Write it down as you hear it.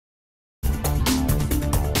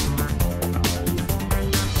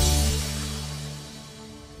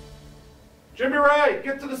Jimmy Ray,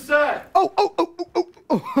 get to the set. Oh.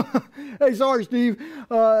 Hey, sorry, Steve.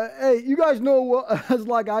 Hey, you guys know, as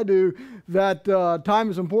like I do, that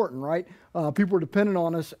time is important, right? People are dependent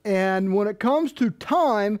on us. And when it comes to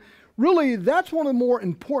time, really, that's one of the more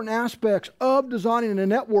important aspects of designing a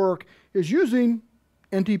network is using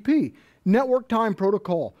NTP, Network Time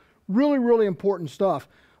Protocol. Really, really important stuff.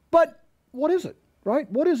 But what is it, right?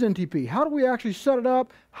 What is NTP? How do we actually set it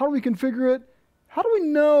up? How do we configure it? How do we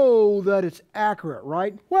know that it's accurate,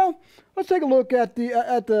 right? Well, let's take a look at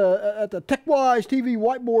the TechWise TV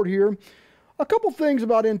whiteboard here. A couple things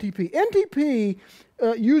about NTP. NTP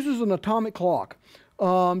uses an atomic clock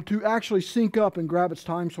to actually sync up and grab its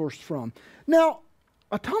time source from. Now,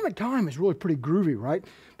 atomic time is really pretty groovy, right?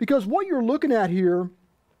 Because what you're looking at here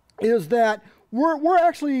is that we're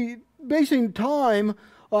actually basing time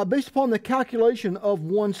based upon the calculation of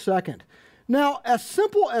 1 second. Now, as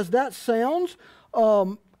simple as that sounds,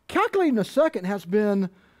 calculating a second has been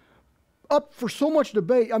up for so much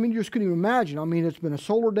debate. I mean, you just couldn't even imagine. I mean, it's been a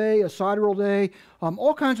solar day, a sidereal day,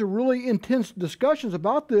 all kinds of really intense discussions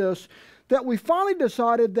about this that we finally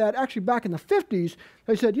decided that actually back in the 50s,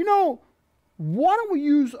 they said, you know, why don't we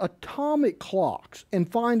use atomic clocks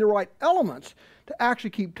and find the right elements to actually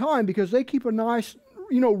keep time because they keep a nice,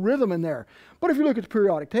 rhythm in there. But if you look at the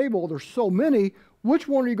periodic table, there's so many. Which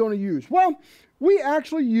one are you going to use? Well, we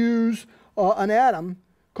actually use an atom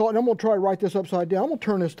called, and I'm going to try to write this upside down. I'm going to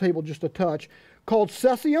turn this table just a touch, called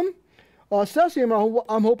cesium. Cesium,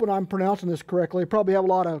 I'm hoping I'm pronouncing this correctly. Probably have a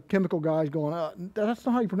lot of chemical guys going, that's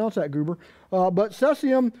not how you pronounce that, Goober. But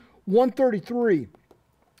cesium-133.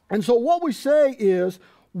 And so what we say is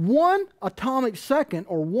 1 atomic second,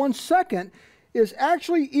 or 1 second, is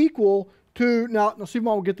actually equal to, now see if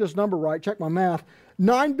I will get this number right, check my math,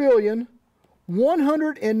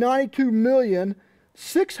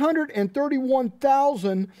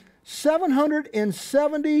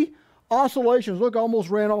 9,192,631,770 oscillations. Look, I almost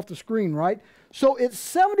ran off the screen, right? So it's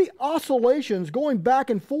 70 oscillations going back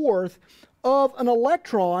and forth of an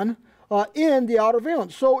electron in the outer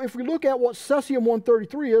valence. So if we look at what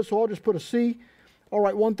cesium-133 is, so I'll just put a C. All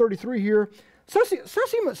right, 133 here.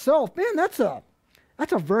 Cesium itself, man, that's a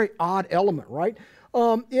very odd element, right?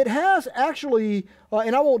 It has actually,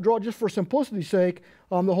 and I won't draw just for simplicity's sake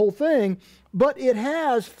the whole thing, but it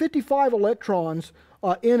has 55 electrons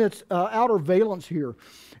in its outer valence here.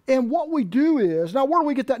 And what we do is, now where do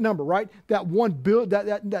we get that number, right? That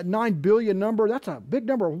 9 billion number, that's a big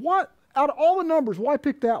number. What, out of all the numbers, why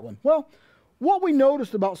pick that one? Well, what we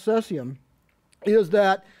noticed about cesium is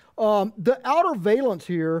that the outer valence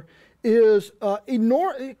here is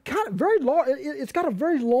very large. It's got a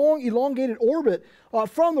very long, elongated orbit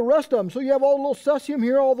from the rest of them. So you have all the little cesium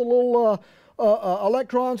here, all the little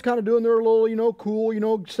electrons kind of doing their little,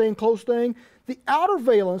 cool, staying close thing. The outer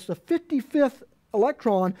valence, the 55th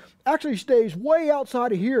electron, actually stays way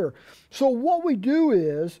outside of here. So what we do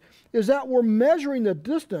is that we're measuring the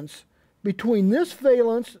distance between this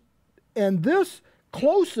valence and this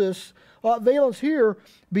closest valence here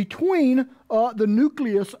between the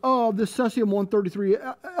nucleus of the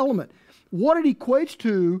cesium-133 element. What it equates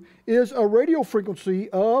to is a radio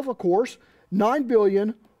frequency of course,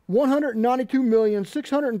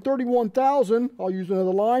 9,192,631,000, I'll use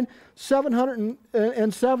another line,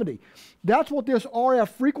 770. That's what this RF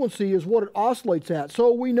frequency is, what it oscillates at.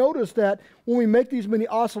 So we notice that when we make these many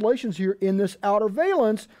oscillations here in this outer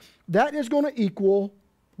valence, that is going to equal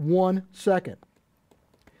 1 second.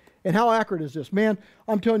 And how accurate is this? Man,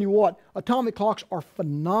 I'm telling you what, atomic clocks are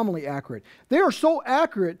phenomenally accurate. They are so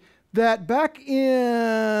accurate that back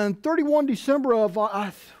in 31 December of,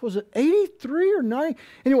 was it 83 or 90?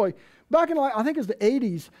 Anyway, back in, I think it's the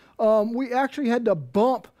 80s, we actually had to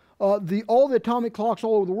bump all the atomic clocks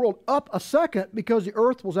all over the world up a second because the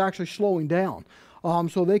Earth was actually slowing down.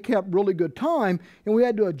 So they kept really good time, and we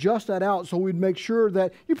had to adjust that out so we'd make sure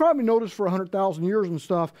that, you probably noticed for 100,000 years and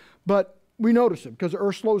stuff, but we notice it because the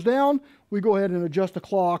Earth slows down. We go ahead and adjust the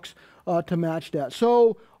clocks to match that.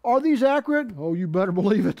 So are these accurate? Oh, you better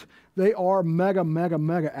believe it. They are mega, mega,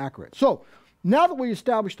 mega accurate. So now that we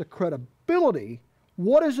established the credibility,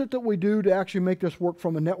 what is it that we do to actually make this work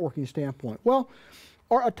from a networking standpoint? Well,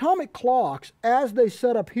 our atomic clocks, as they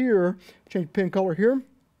set up here, change pin color here,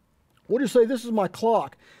 we'll just say this is my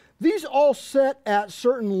clock. These all set at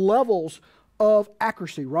certain levels of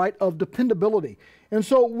accuracy, right, of dependability. And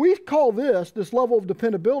so we call this level of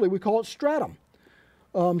dependability, we call it stratum.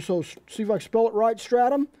 So see if I can spell it right,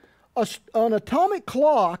 stratum. An atomic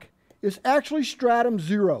clock is actually stratum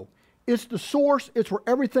 0. It's the source, it's where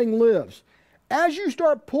everything lives. As you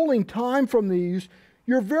start pulling time from these,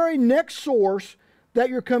 your very next source that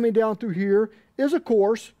you're coming down through here is, of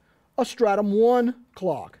course, a Stratum 1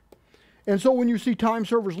 clock. And so when you see time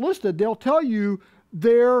servers listed, they'll tell you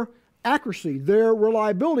their accuracy, their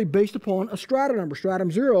reliability based upon a strata number.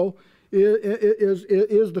 Stratum 0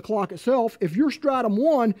 is the clock itself. If you're Stratum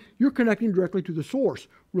 1, you're connecting directly to the source.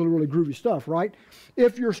 Really, really groovy stuff, right?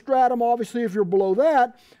 If you're Stratum, obviously, if you're below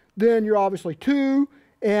that, then you're obviously 2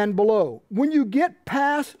 and below. When you get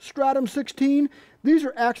past Stratum 16, these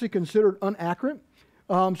are actually considered inaccurate.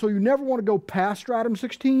 So you never want to go past Stratum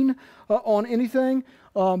 16 on anything.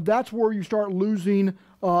 That's where you start losing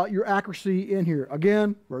your accuracy in here.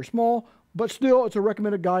 Again, very small, but still it's a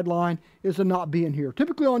recommended guideline is to not be in here.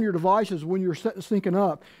 Typically on your devices, when you're syncing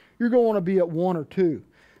up, you're going to want to be at 1 or 2.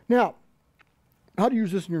 Now, how to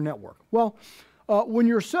use this in your network? Well, when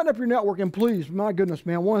you're setting up your network, and please, my goodness,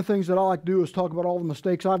 man, one of the things that I like to do is talk about all the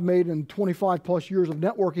mistakes I've made in 25 plus years of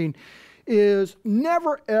networking is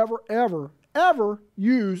never, ever, ever, ever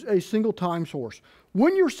use a single time source.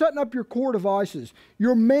 When you're setting up your core devices,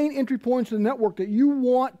 your main entry points in the network that you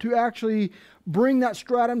want to actually bring that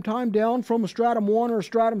Stratum time down from a Stratum 1 or a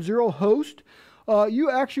Stratum 0 host,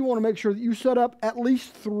 you actually want to make sure that you set up at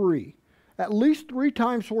least 3. At least 3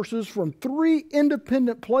 time sources from 3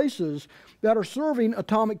 independent places that are serving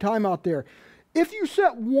atomic time out there. If you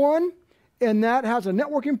set 1 and that has a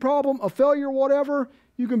networking problem, a failure, whatever,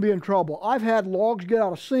 you can be in trouble. I've had logs get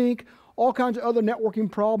out of sync, all kinds of other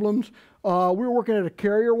networking problems. We were working at a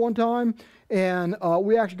carrier one time, and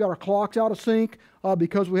we actually got our clocks out of sync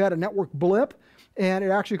because we had a network blip, and it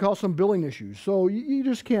actually caused some billing issues. So you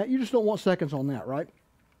just can't, you just don't want seconds on that, right?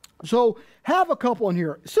 So have a couple in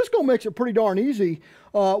here. Cisco makes it pretty darn easy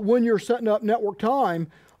when you're setting up network time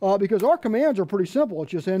because our commands are pretty simple.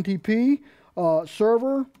 It's just NTP,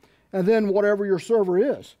 server, and then whatever your server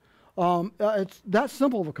is. It's that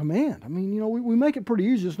simple of a command. I mean, you know, we make it pretty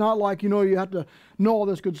easy. It's not like, you know, you have to know all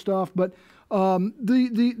this good stuff. But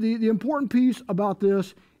the important piece about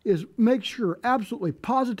this is make sure absolutely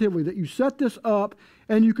positively that you set this up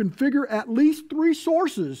and you configure at least 3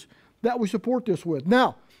 sources that we support this with.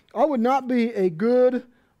 Now, I would not be a good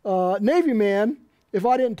Navy man if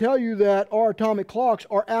I didn't tell you that our atomic clocks,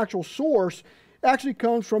 our actual source, actually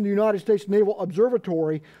comes from the United States Naval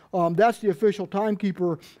Observatory. That's the official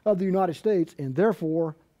timekeeper of the United States, and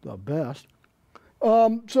therefore the best.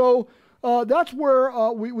 That's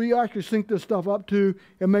where we actually sync this stuff up to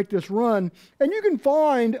and make this run. And you can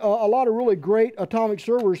find a lot of really great atomic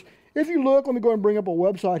servers. If you look, let me go ahead and bring up a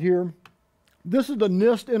website here. This is the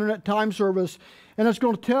NIST Internet Time Service, and it's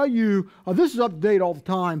going to tell you, this is up to date all the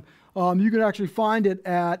time. You can actually find it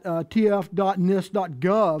at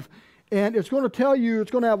tf.nist.gov, and it's going to tell you,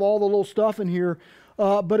 it's going to have all the little stuff in here,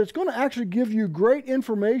 but it's going to actually give you great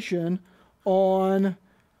information on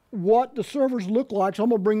what the servers look like. So I'm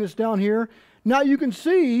going to bring this down here. Now you can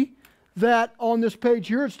see that on this page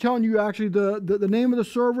here, it's telling you actually the name of the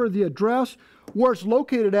server, the address, where it's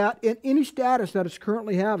located at, and any status that it's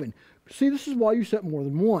currently having. See, this is why you set more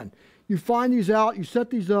than 1. You find these out, you set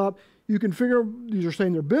these up, you configure, these are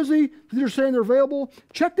saying they're busy, these are saying they're available.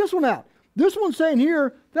 Check this one out. This one's saying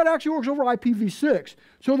here, that actually works over IPv6.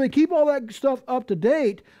 So they keep all that stuff up to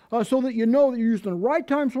date so that you know that you're using the right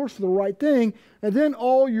time source for the right thing, and then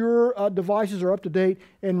all your devices are up to date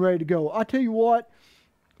and ready to go. I tell you what,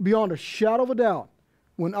 beyond a shadow of a doubt,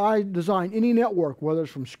 when I design any network, whether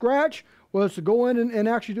it's from scratch, whether it's to go in and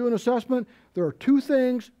actually do an assessment, there are 2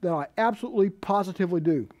 things that I absolutely positively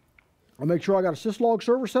do. I make sure I got a syslog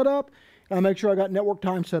server set up, and I make sure I got network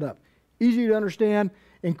time set up. Easy to understand,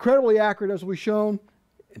 incredibly accurate as we've shown,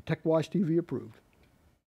 and TechWise TV approved.